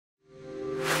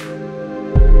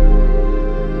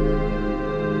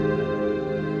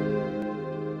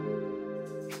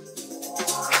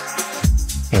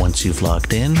Once you've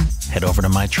logged in, head over to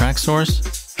my Traxsource,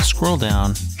 scroll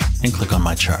down, and click on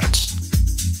My Charts.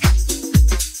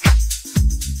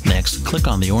 Next, click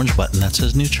on the orange button that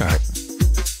says New Chart.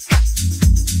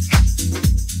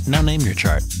 Now name your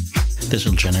chart. This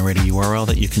will generate a URL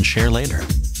that you can share later.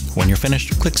 When you're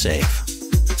finished, click Save.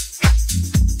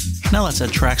 Now let's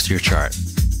add tracks to your chart.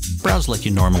 Browse like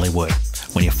you normally would.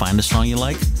 When you find a song you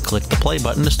like, click the play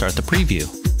button to start the preview.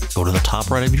 Go to the top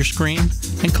right of your screen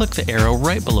and click the arrow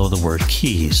right below the word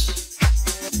Keys.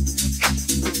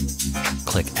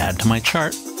 Click Add to My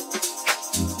Chart.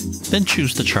 Then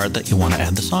choose the chart that you want to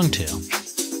add the song to.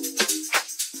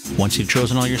 Once you've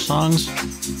chosen all your songs,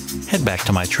 head back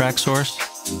to My Traxsource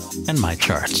and My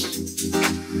Charts.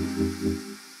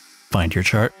 Find your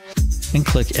chart and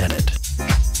click Edit.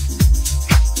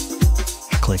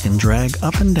 Click and drag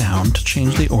up and down to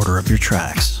change the order of your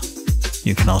tracks.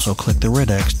 You can also click the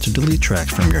red X to delete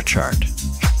tracks from your chart.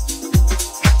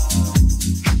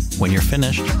 When you're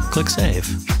finished, click Save.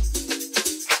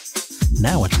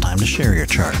 Now it's time to share your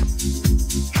chart.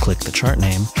 Click the chart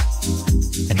name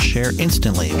and share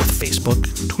instantly with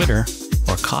Facebook, Twitter,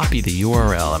 or copy the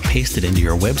URL and paste it into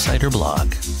your website or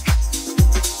blog.